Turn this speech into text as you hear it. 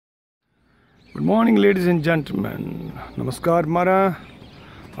Good morning, ladies and gentlemen. Namaskar, Mara.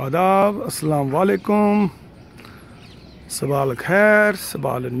 Adab, Assalamu alaikum. Sabah al-Kher,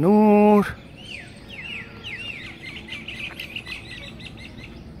 Sabah al-Noor.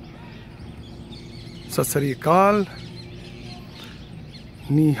 Sat Sri Akal.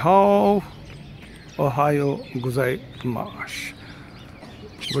 Ni hao. Ohio Guzai Mash.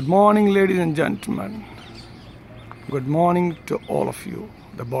 Good morning, ladies and gentlemen. Good morning to all of you,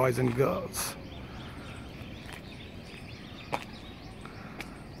 the boys and girls.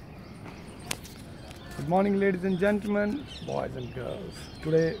 Good morning, ladies and gentlemen, boys and girls.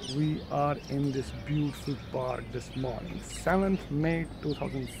 Today we are in this beautiful park this morning, 7th May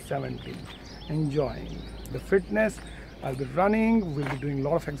 2017, enjoying the fitness. I'll be running, we'll be doing a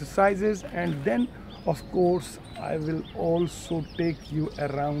lot of exercises, and then of course I will also take you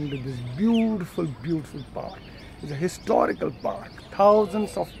around this beautiful park. It's a historical park,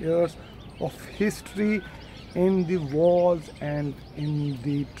 thousands of years of history in the walls and in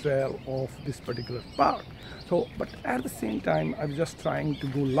the trail of this particular park. So, but at the same time, I was just trying to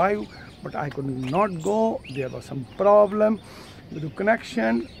go live, but I could not go. There was some problem with the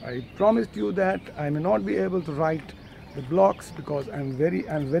connection. I promised you that I may not be able to write the blogs because I'm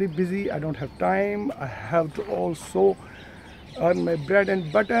very busy. I don't have time. I have to also earn my bread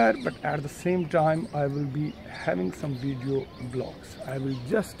and butter, but at the same time I will be having some video blogs. I will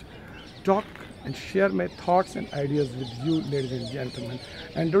just talk and share my thoughts and ideas with you, ladies and gentlemen.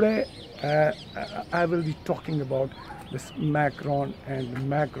 And today I will be talking about this Macron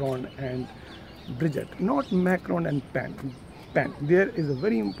and Brigitte, not Macron and Pen. There is a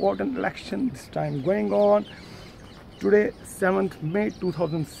very important election this time going on today, 7th May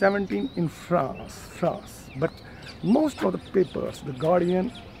 2017 in France. But most of the papers, the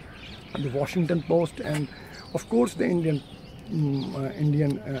Guardian, the Washington Post, and of course the Indian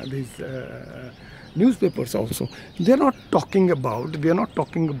newspapers also, they are not talking about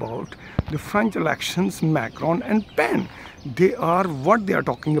the French elections, Macron and Pen. They are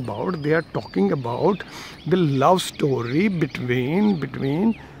talking about the love story between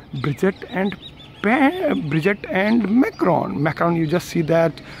Brigitte and Macron. You just see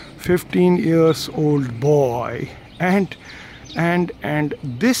that 15 years old boy, and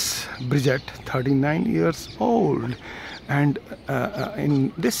this Brigitte, 39 years old. And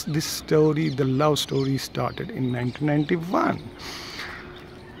in this story, the love story started in 1991.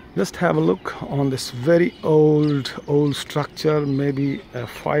 Just have a look on this very old structure, maybe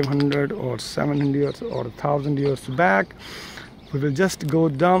 500 or 700 years or 1,000 years back. We will just go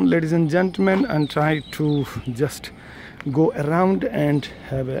down, ladies and gentlemen, and try to just go around and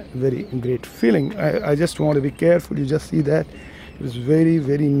have a very great feeling. I just want to be careful. You just see that it's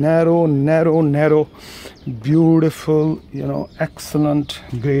very narrow, beautiful, excellent,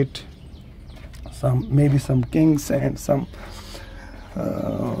 great. Maybe some kings and some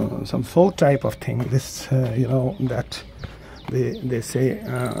folk type of thing. This that they say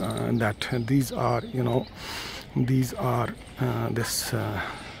that these are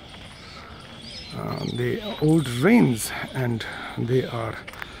the old ruins, and they are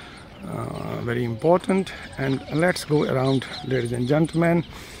very important. And let's go around, ladies and gentlemen.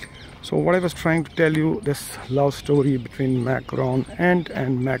 So what I was trying to tell you, this love story between Macron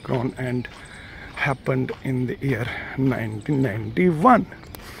and happened in the year 1991.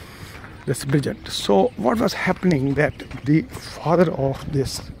 This Brigitte. So what was happening, that the father of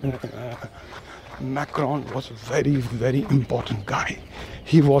this Macron was a very important guy.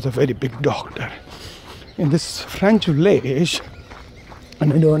 He was a very big doctor in this French village,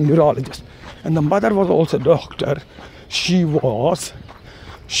 and a neurologist. And the mother was also a doctor. She was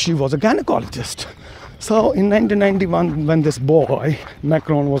a gynecologist. So in 1991, when this boy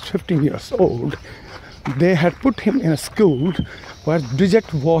Macron was 15 years old, they had put him in a school where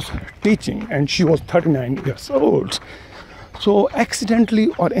Brigitte was teaching, and she was 39 years old. So accidentally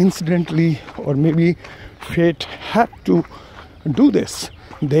or incidentally, or maybe fate had to do this,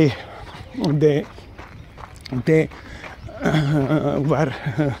 they were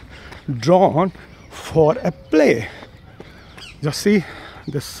drawn for a play. Just see,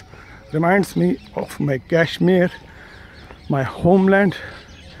 this reminds me of my Kashmir, my homeland,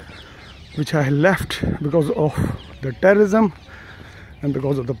 which I left because of the terrorism and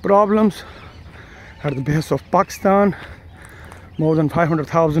because of the problems at the base of Pakistan. More than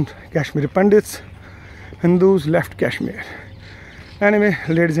 500,000 Kashmiri Pandits, Hindus, left Kashmir. Anyway,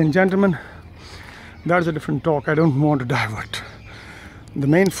 ladies and gentlemen, that's a different talk. I don't want to divert. The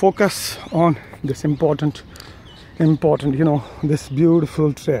main focus on this important, this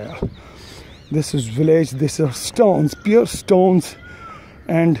beautiful trail. This is village. These are stones, pure stones,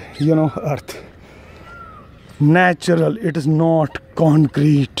 and earth. Natural, it is not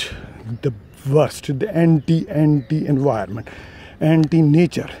concrete. The worst, the anti environment, anti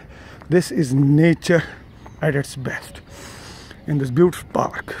nature. This is nature at its best in this beautiful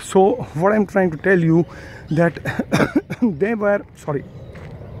park. So what I'm trying to tell you, that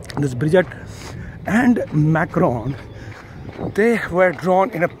this Brigitte and Macron, they were drawn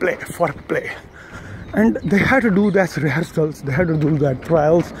in a play, and they had to do that rehearsals, they had to do that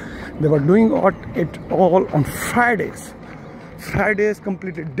trials. They were doing it all on Fridays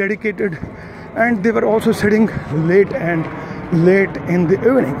completely dedicated, and they were also sitting late in the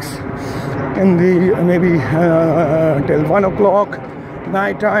evenings, in the maybe till 1 o'clock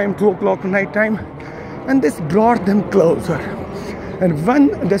night time, 2 o'clock night time, and this brought them closer. And when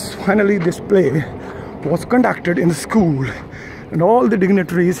this play was conducted in the school, and all the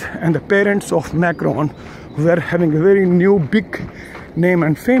dignitaries and the parents of Macron were having a very new big name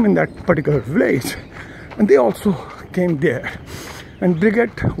and fame in that particular village, and they also came there. And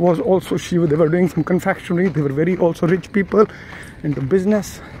Brigitte was also, they were doing some confectionery. They were very also rich people into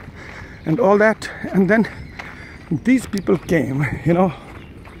business and all that. And then these people came,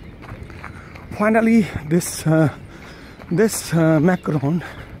 finally this Macron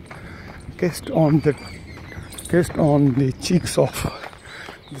kissed on the cheeks of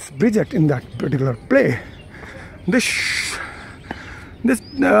this Brigitte in that particular play. The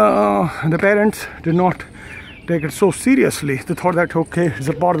parents did not take it so seriously. They thought that okay, it's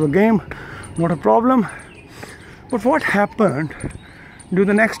a part of the game, not a problem. But what happened during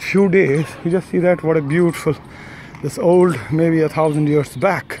the next few days, you just see that what a beautiful, this old, maybe 1,000 years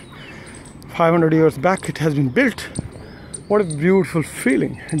back, 500 years back it has been built. What a beautiful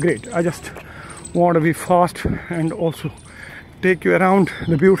feeling. Great. I just want to be fast and also take you around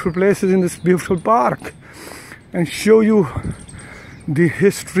the beautiful places in this beautiful park and show you the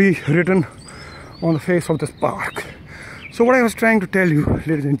history written on the face of this park. So what I was trying to tell you,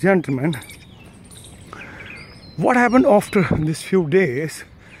 ladies and gentlemen, what happened after these few days,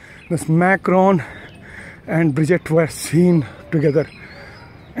 this Macron and Brigitte were seen together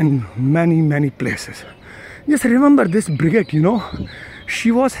in many places. Just remember this Brigitte,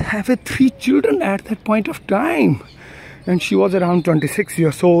 she was having 3 children at that point of time, and she was around 26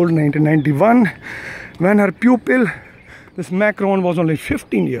 years old, 1991, when her pupil, this Macron, was only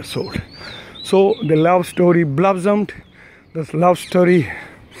 15 years old. So the love story blossomed. This love story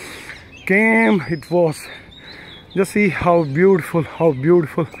came. It was, just see how beautiful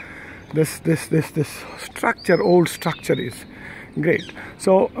this structure, old structure is. Great.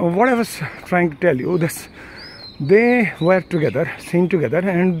 So what I was trying to tell you, this, they were together, seen together,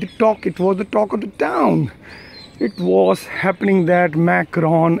 and it was the talk of the town. It was happening that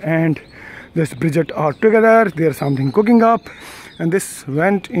Macron and this Brigitte are together. There's something cooking up, and this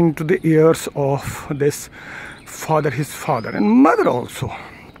went into the ears of this father, his father and mother also.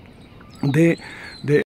 They